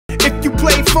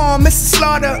play for him, Mr.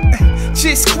 Slaughter.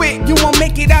 Just quit, you won't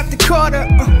make it out the quarter.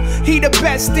 He the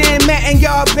best in Matt and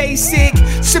y'all basic.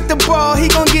 Strip the ball, he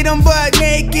gon' get him butt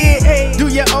naked. Hey, do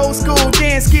your old school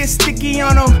dance, get sticky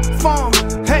on him. Phone,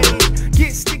 hey,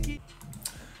 get sticky.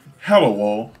 Hello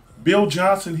all, Bill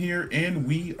Johnson here, and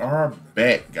we are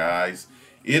back, guys.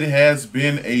 It has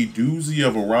been a doozy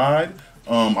of a ride.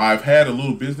 I've had a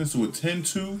little business to attend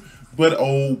to, but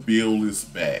old Bill is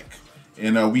back.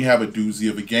 And we have a doozy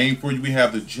of a game for you. We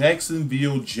have the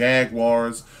Jacksonville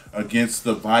Jaguars against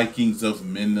the Vikings of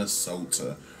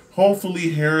Minnesota.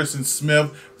 Hopefully Harrison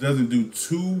Smith doesn't do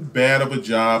too bad of a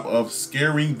job of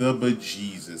scaring the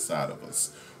bejesus out of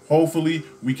us. Hopefully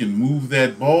we can move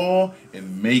that ball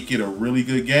and make it a really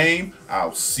good game.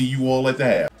 I'll see you all at the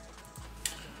half.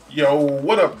 Yo,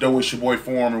 what up, though? It's your boy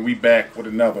Foreman. We back with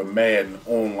another Madden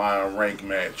online rank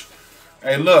match.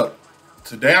 Hey, look,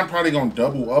 today I'm probably gonna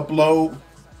double upload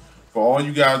for all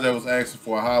you guys that was asking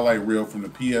for a highlight reel from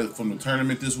the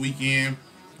tournament this weekend.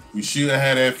 We should have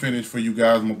had that finished for you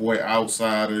guys, my boy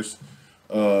Outsiders.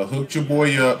 Hooked your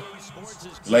boy up,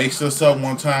 laced us up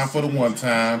one time for the one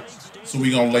time. So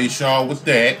we gonna lace y'all with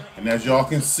that. And as y'all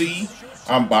can see,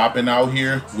 I'm bopping out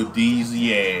here with these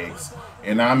Yags.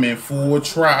 And I'm in full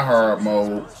try-hard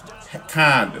mode,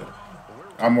 kinda.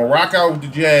 I'm gonna rock out with the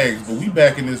Jags, but we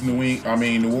back in this New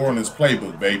Orleans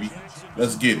playbook, baby.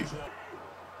 Let's get it.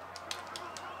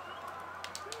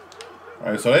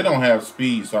 All right, so they don't have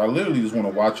speed, so I literally just want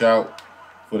to watch out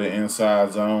for the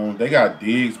inside zone. They got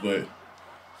digs, but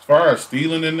as far as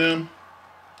stealing in them,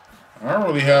 I don't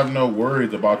really have no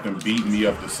worries about them beating me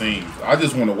up the seams. I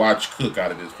just want to watch Cook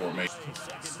out of this formation.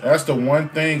 That's the one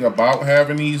thing about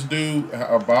having these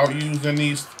using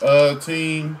these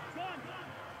team.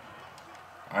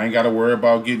 I ain't got to worry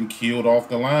about getting killed off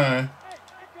the line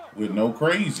with no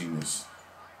craziness.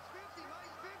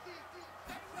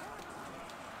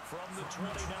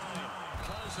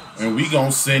 And we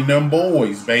gonna send them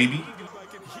boys, baby.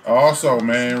 Also,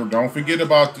 man, don't forget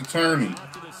about the tourney.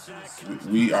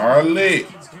 We are lit.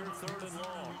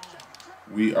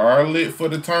 We are lit for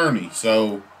the tourney,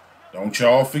 so don't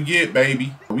y'all forget,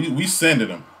 baby. We sending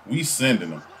them. We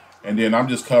sending them. And then I'm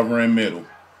just covering middle.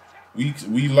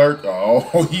 We lurk.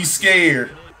 Oh, he's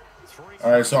scared.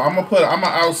 All right, so I'm gonna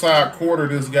outside quarter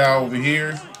this guy over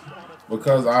here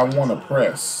because I want to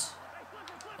press.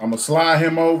 I'm gonna slide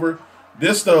him over.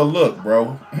 This the look,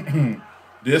 bro.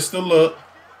 This the look.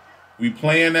 We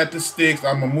playing at the sticks.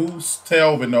 I'm gonna move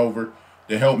Telvin over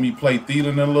to help me play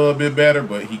Thielen a little bit better,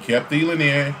 but he kept Thielen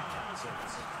in.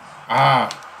 I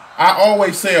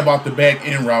always say about the back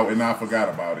end route, and I forgot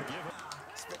about it.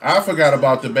 I forgot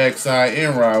about the backside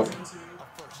end route.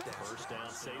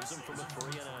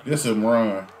 This is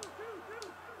run.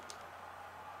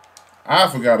 I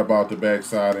forgot about the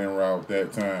backside end route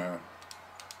that time.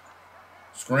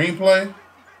 Screenplay?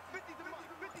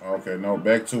 Okay, no,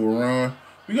 back to a run.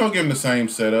 We're going to give him the same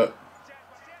setup.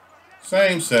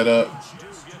 Same setup.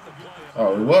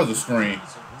 Oh, it was a screen.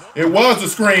 It was a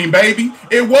screen, baby.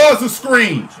 It was a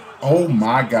screen. Oh,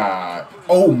 my God.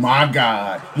 Oh, my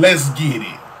God. Let's get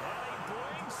it.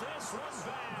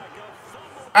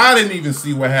 I didn't even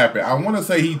see what happened. I want to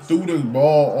say he threw the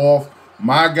ball off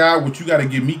my guy, which you got to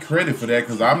give me credit for that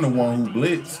because I'm the one who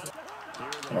blitzed.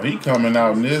 Oh, he coming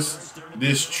out in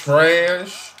this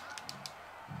trash.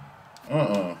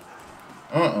 All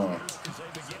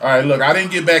right, look, I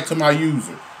didn't get back to my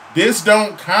user. This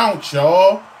don't count,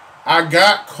 y'all. I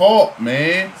got caught,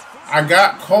 man. I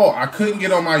got caught. I couldn't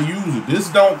get on my user. This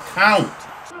don't count.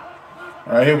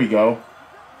 All right, here we go.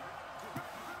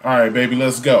 All right, baby,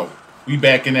 let's go. We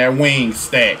back in that wing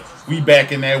stack. We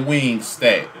back in that wing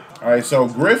stack. All right, so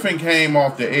Griffin came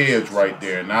off the edge right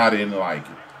there, and I didn't like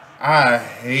it. I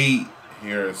hate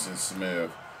Harrison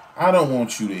Smith. I don't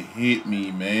want you to hit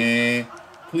me, man.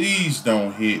 Please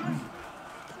don't hit me.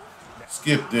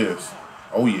 Skip this.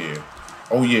 Oh, yeah.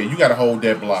 Oh, yeah. You got to hold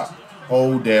that block.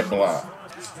 Hold that block.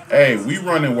 Hey, we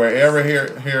running wherever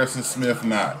Harrison Smith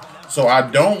not. So I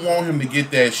don't want him to get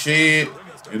that shed.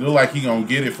 It look like he going to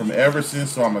get it from Everson.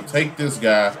 So I'm going to take this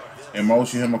guy and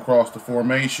motion him across the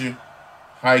formation.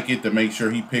 Hike it to make sure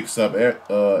he picks up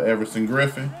Everson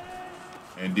Griffin.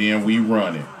 And then we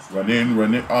run it. Run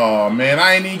in. Oh, man,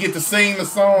 I ain't even get to sing the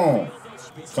song.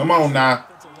 Come on now.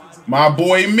 My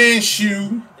boy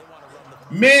Minshew.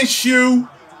 Minshew.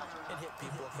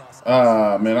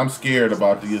 Man, I'm scared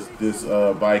about this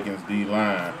Vikings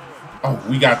D-line. Oh,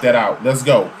 we got that out. Let's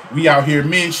go. We out here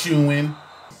Minshewing.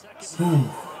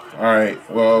 All right.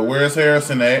 Well, where's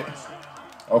Harrison at?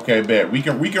 Okay, bet. We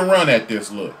can run at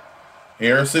this. Look.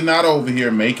 Harrison not over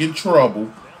here making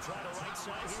trouble.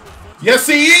 Yes,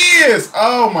 he is!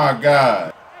 Oh my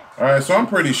God. Alright, so I'm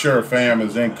pretty sure fam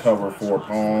is in cover 4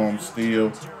 palms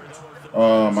still.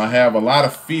 I have a lot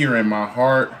of fear in my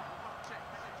heart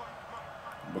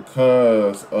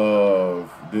because of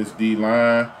this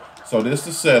D-line. So this is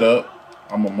the setup.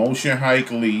 I'm a motion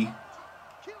hike Lee.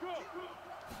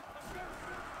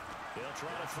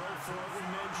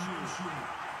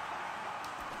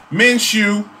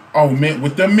 Minshew. Oh, man,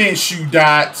 with the Minshew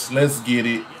dots. Let's get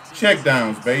it. Check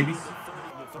downs, baby.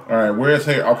 All right, where's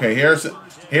Harrison? Okay, Harrison.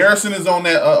 Harrison is on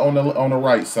that on the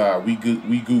right side. We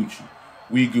Gucci.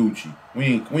 We Gucci. We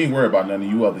ain't worried about none of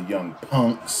you other young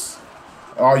punks.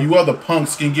 All you other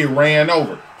punks can get ran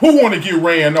over. Who want to get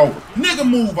ran over? Nigga,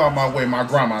 move out my way. My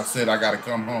grandma said I gotta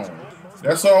come home.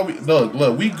 That's all.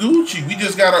 Look. We Gucci.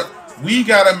 We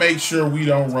gotta make sure we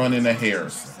don't run into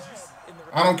Harrison.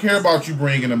 I don't care about you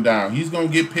bringing him down. He's gonna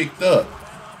get picked up.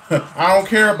 I don't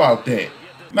care about that.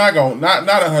 Not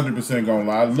 100% gonna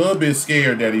lie. A little bit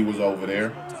scared that he was over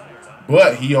there,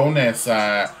 but he on that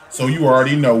side, so you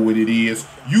already know what it is.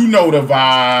 You know the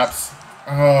vibes.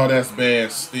 Oh, that's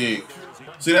bad stick.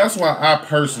 See, that's why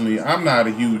I'm not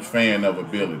a huge fan of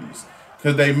abilities,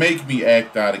 because they make me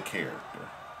act out of character.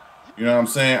 You know what I'm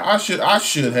saying? I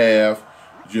should have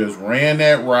just ran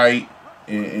that right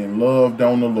and loved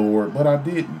on the Lord, but I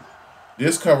didn't.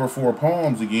 This cover 4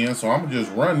 palms again, so I'm gonna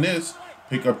just run this,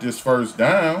 pick up this first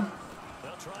down.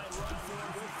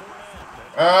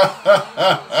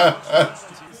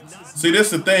 See,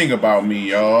 this is the thing about me,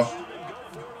 y'all.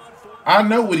 I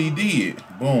know what he did.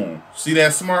 Boom. See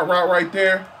that smart route right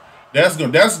there? That's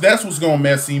what's gonna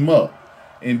mess him up.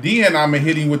 And then I'm gonna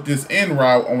hit him with this end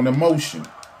route on the motion.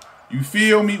 You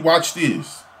feel me? Watch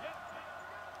this.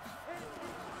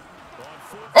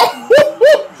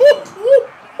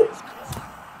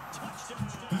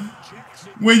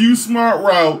 When you smart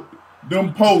route,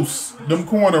 them posts, them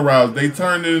corner routes, they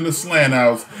turn it into slant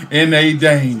outs, and they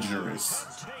dangerous.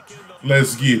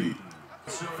 Let's get it.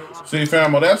 See,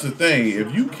 famo, that's the thing.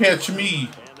 If you catch me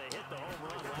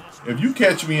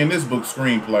in this book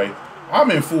screenplay,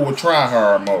 I'm in full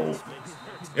try-hard mode.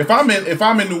 If I'm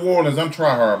in New Orleans, I'm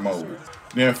try-hard mode.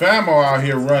 Then famo out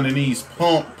here running these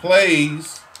pump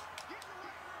plays.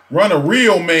 Run a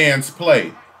real man's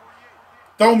play.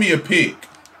 Throw me a pick.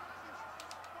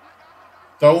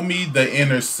 Throw me the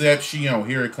interception.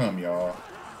 Here it come, y'all.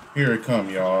 Here it come,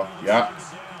 y'all. Yup.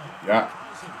 Yup.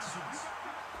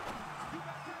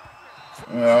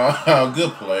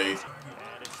 Good play.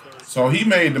 So he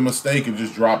made the mistake of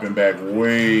just dropping back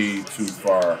way too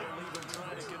far.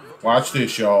 Watch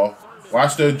this, y'all.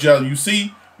 Watch the adjust. You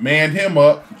see? Manned him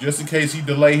up just in case he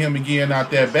delay him again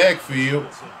out that backfield.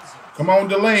 Come on,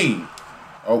 Delane.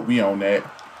 Oh, we on that.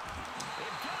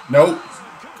 Nope.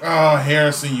 Ah,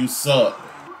 Harrison, you suck.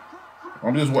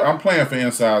 I'm playing for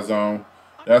inside zone.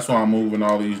 That's why I'm moving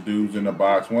all these dudes in the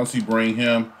box. Once he bring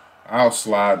him, I'll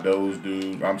slide those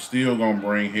dudes. I'm still gonna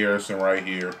bring Harrison right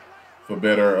here for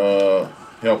better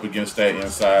help against that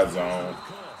inside zone.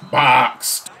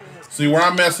 Box. See, where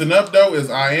I'm messing up though is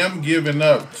I am giving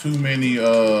up too many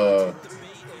long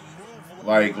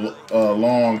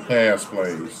pass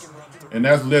plays. And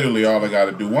that's literally all I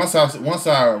gotta do. Once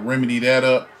I remedy that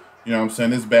up, you know what I'm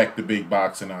saying, it's back to big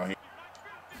boxing out here.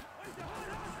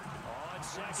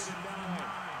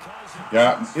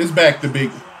 Yeah, it's back to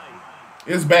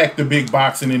big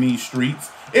boxing in these streets.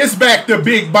 It's back to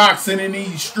big boxing in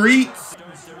these streets.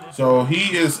 So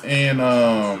he is in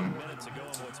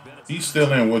he's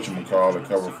still in whatchamacallit,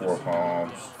 cover 4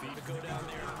 palms.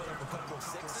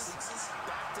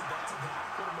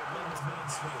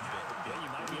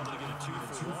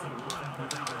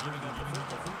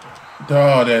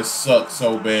 Oh, that sucked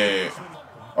so bad.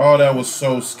 Oh, that was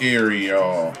so scary,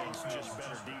 y'all.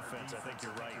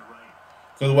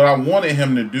 Because what I wanted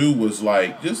him to do was,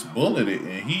 like, just bullet it.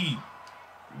 And he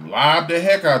lobbed the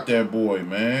heck out that boy,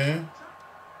 man.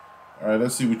 All right,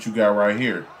 let's see what you got right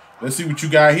here. Let's see what you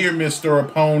got here, Mr.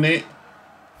 Opponent.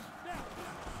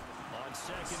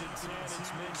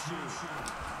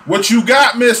 What you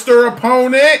got, Mr.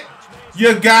 Opponent?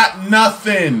 You got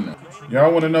nothing.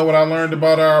 Y'all want to know what I learned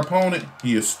about our opponent?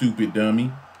 He a stupid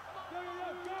dummy.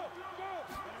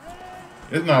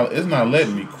 It's not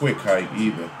letting me quick hike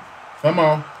either. Come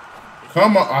on.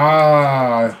 Come on.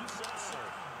 Ah.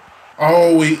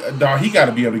 Oh, he got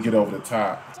to be able to get over the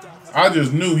top. I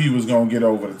just knew he was going to get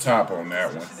over the top on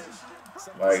that one.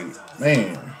 Like,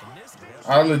 man.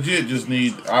 I legit just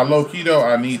need, low-key though,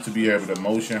 I need to be able to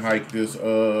motion hike this,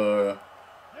 but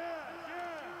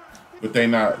they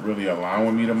not really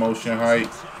allowing me to motion hike.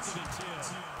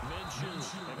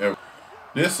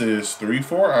 This is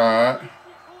 3-4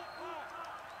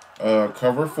 odd.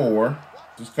 Cover 4.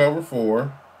 Just cover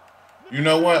 4. You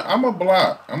know what? I'm a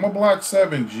block. I'm a block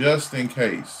 7 just in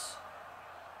case.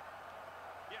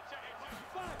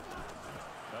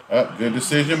 Good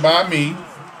decision by me.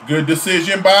 Good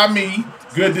decision by me.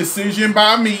 Good decision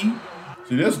by me.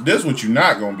 See, this what you're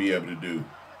not gonna be able to do.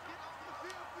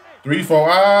 3-4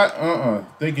 odd.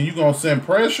 Thinking you gonna send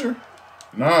pressure?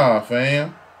 Nah,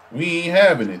 fam. We ain't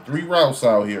having it. 3 routes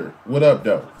out here. What up,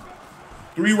 though?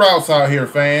 3 routes out here,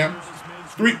 fam.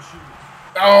 3.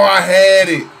 Oh, I had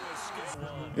it.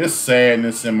 It's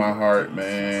sadness in my heart,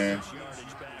 man.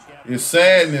 It's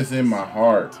sadness in my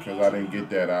heart because I didn't get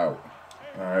that out.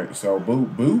 All right, so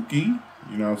Buki,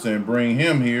 you know what I'm saying, bring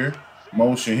him here.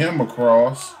 Motion him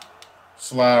across.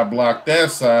 Slide block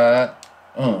that side.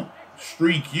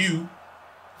 Streak you.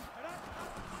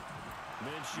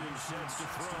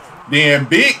 Then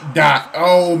big dot.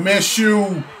 Oh,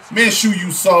 Minshew. Minshew,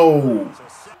 you sold.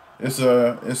 It's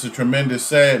a tremendous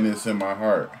sadness in my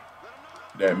heart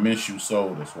that Minshew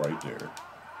sold us right there.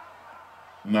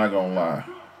 I'm not gonna lie.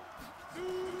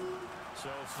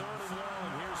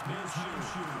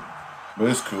 But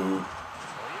it's cool.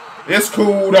 It's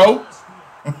cool though.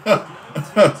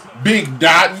 Big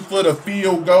dotting for the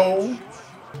field goal.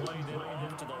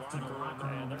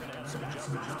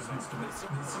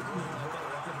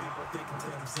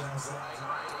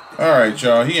 All right,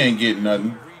 y'all. He ain't getting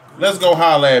nothing. Let's go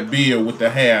holler at Bill with the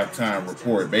halftime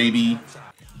report, baby.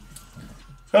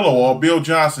 Hello, all. Bill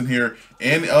Johnson here,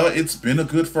 and it's been a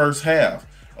good first half.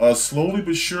 Slowly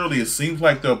but surely, it seems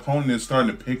like the opponent is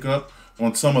starting to pick up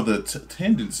on some of the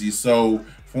tendencies. So,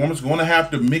 Foreman's going to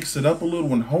have to mix it up a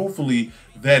little, and hopefully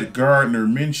that Gardner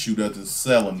Minshew doesn't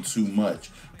sell him too much.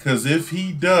 Because if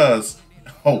he does,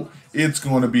 it's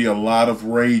going to be a lot of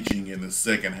raging in the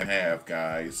second half,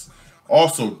 guys.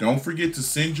 Also, don't forget to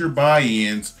send your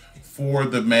buy-ins for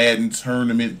the Madden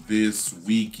tournament this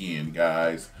weekend,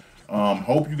 guys.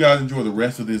 Hope you guys enjoy the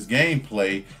rest of this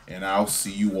gameplay, and I'll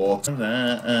see you all.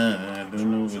 I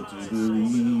don't know what to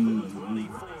believe.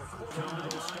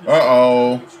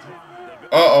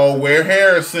 Uh-oh, where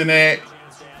Harrison at?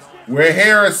 Where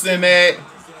Harrison at?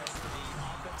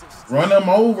 Run him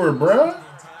over, bruh.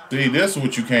 See, this is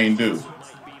what you can't do.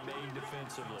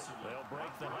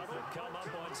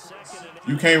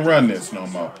 You can't run this no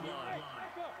more.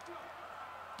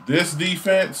 This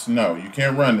defense, no, you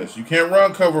can't run this. You can't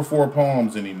run cover 4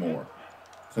 palms anymore.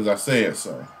 Because I said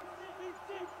so.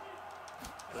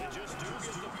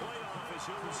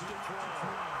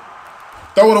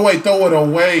 Throw it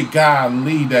away.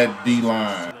 Golly, that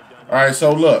D-line. All right,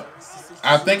 so look.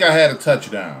 I think I had a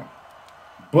touchdown.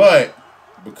 But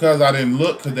because I didn't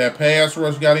look, because that pass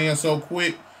rush got in so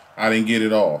quick, I didn't get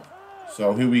it all.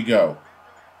 So here we go.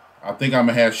 I think I'm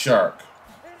going to have Shark.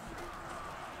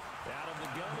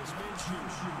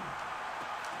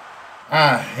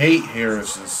 I hate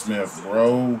Harrison Smith,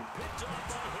 bro.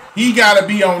 He got to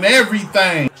be on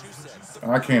everything.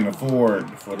 I can't afford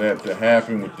for that to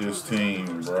happen with this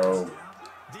team, bro.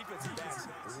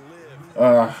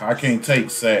 I can't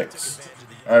take sacks.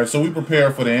 All right, so we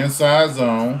prepared for the inside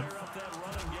zone.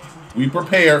 We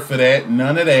prepared for that.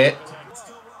 None of that.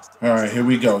 All right, here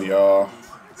we go, y'all.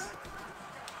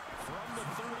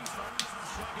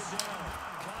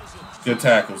 Good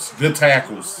tackles. Good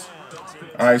tackles.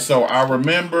 All right, so I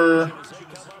remember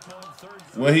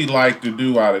what he liked to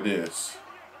do out of this.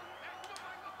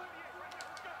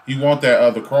 He want that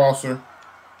other crosser.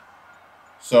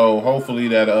 So hopefully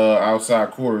that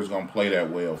outside quarter is going to play that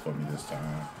well for me this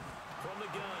time.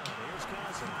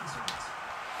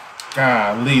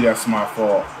 Golly, that's my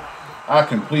fault. I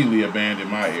completely abandoned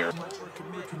my area.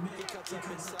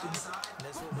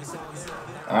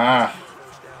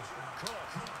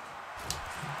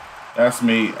 That's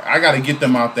me. I got to get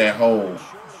them out that hole.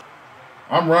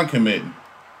 I'm run committing.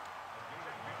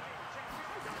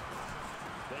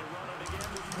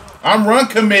 I'm run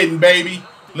committing, baby.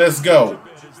 Let's go.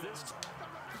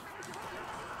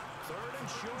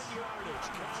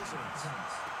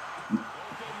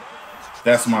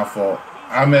 That's my fault.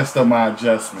 I messed up my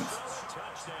adjustments.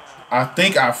 I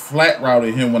think I flat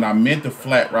routed him when I meant to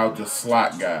flat route the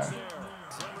slot guy.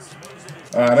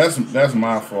 That's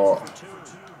my fault.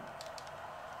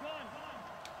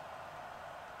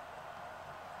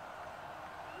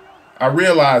 I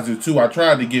realized it too. I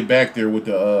tried to get back there with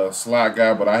the slot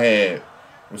guy, but I had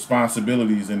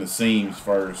responsibilities in the seams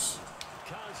first.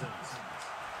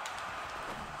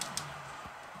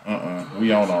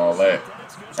 We own all that.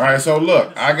 All right, so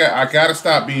look, I gotta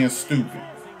stop being stupid.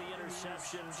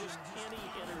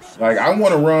 Like, I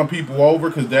want to run people over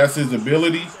because that's his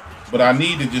ability, but I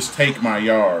need to just take my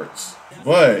yards.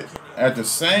 But at the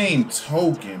same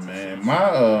token, man,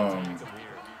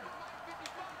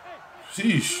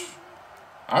 Sheesh.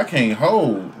 I can't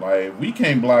hold. Like, we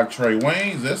can't block Trey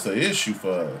Waynes. That's an issue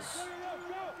for us.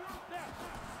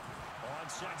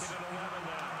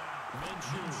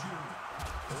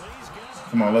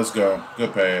 Come on, let's go.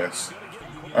 Good pass.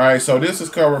 All right, so this is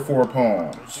cover 4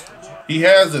 palms. He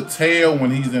has a tail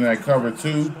when he's in that cover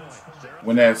 2,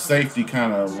 when that safety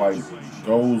kind of like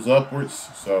goes upwards.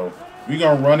 So we're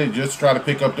going to run it, just try to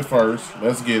pick up the first.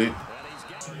 Let's get it.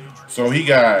 So he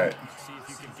got,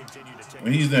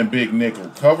 when he's in big nickel,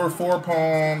 cover 4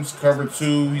 palms, cover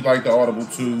 2, he like the audible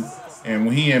 2. And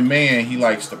when he in man, he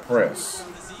likes to press.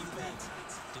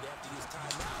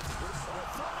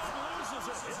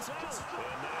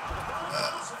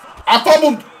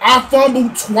 I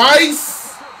fumbled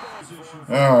twice.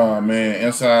 Oh man,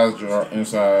 inside draw,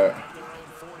 inside.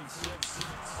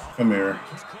 Come here.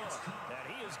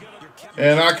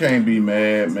 And I can't be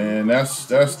mad, man. That's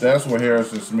what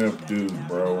Harrison Smith do,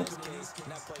 bro.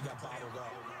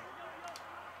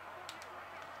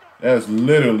 That's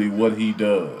literally what he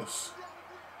does.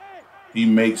 He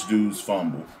makes dudes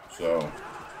fumble. So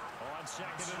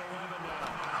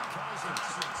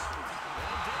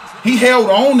he held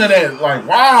on to that, like,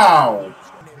 wow.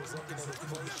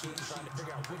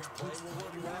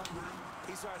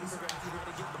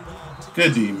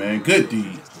 Good D, man. Good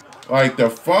D. Like, the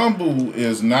fumble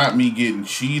is not me getting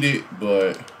cheated,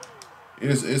 but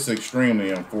it's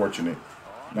extremely unfortunate.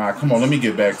 Nah, come on. Let me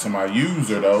get back to my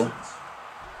user, though.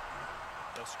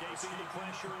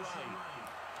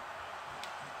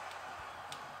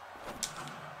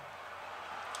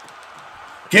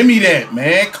 Give me that,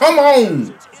 man. Come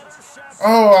on.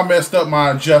 Oh, I messed up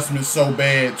my adjustment so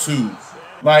bad, too.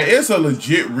 Like, it's a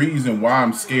legit reason why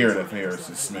I'm scared of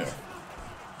Harrison Smith.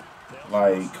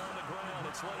 Like,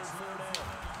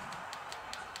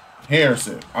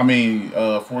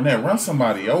 Fournette, run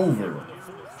somebody over.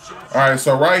 All right,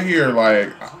 so right here,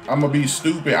 like, I'm going to be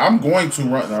stupid. I'm going to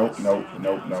run.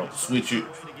 No. Switch it.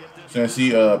 Since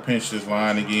he pinched his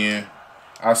line again.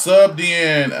 I subbed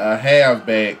in a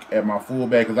halfback at my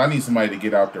fullback because I need somebody to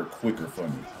get out there quicker for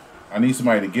me. I need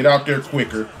somebody to get out there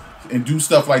quicker and do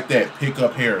stuff like that. Pick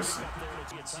up Harrison.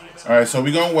 All right, so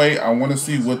we're going to wait. I want to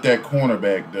see what that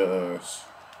cornerback does.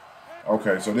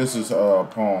 Okay, so this is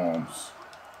Palms.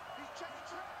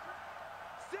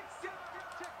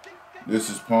 This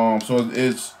is Palms. So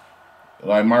it's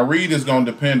like my read is going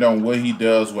to depend on what he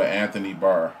does with Anthony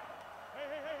Barr.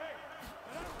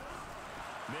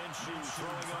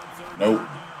 Nope.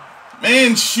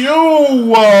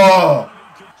 Minshew!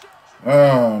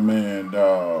 Oh, man,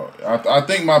 dog. I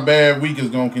think my bad week is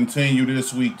going to continue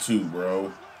this week, too,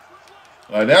 bro.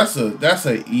 Like, that's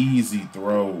a easy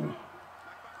throw.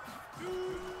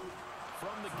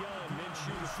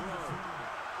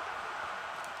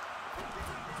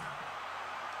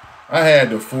 I had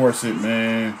to force it,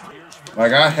 man.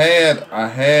 Like, I had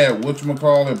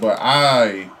whatchamacallit, but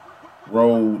I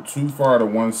rolled too far to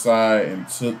one side and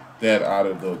took that out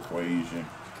of the equation.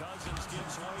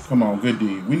 Come on, good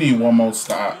D. We need one more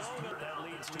stop.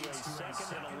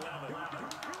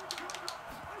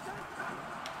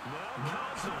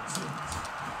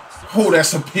 Oh,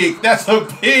 that's a pick. That's a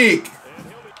pick.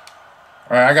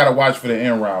 All right, I got to watch for the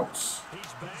in routes.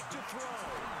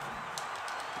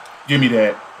 Give me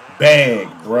that bag,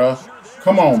 bruh.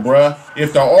 Come on, bruh.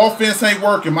 If the offense ain't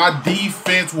working, my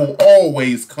defense will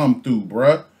always come through,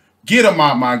 bruh. Get them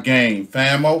out my game,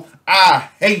 famo. I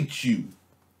hate you.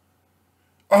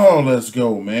 Oh, let's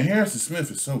go, man. Harrison Smith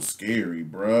is so scary,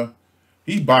 bruh.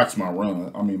 He boxed my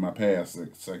run. I mean, my pass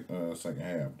second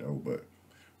half, though. But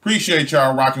appreciate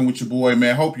y'all rocking with your boy,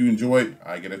 man. Hope you enjoyed.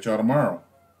 I get at y'all tomorrow.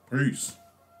 Peace.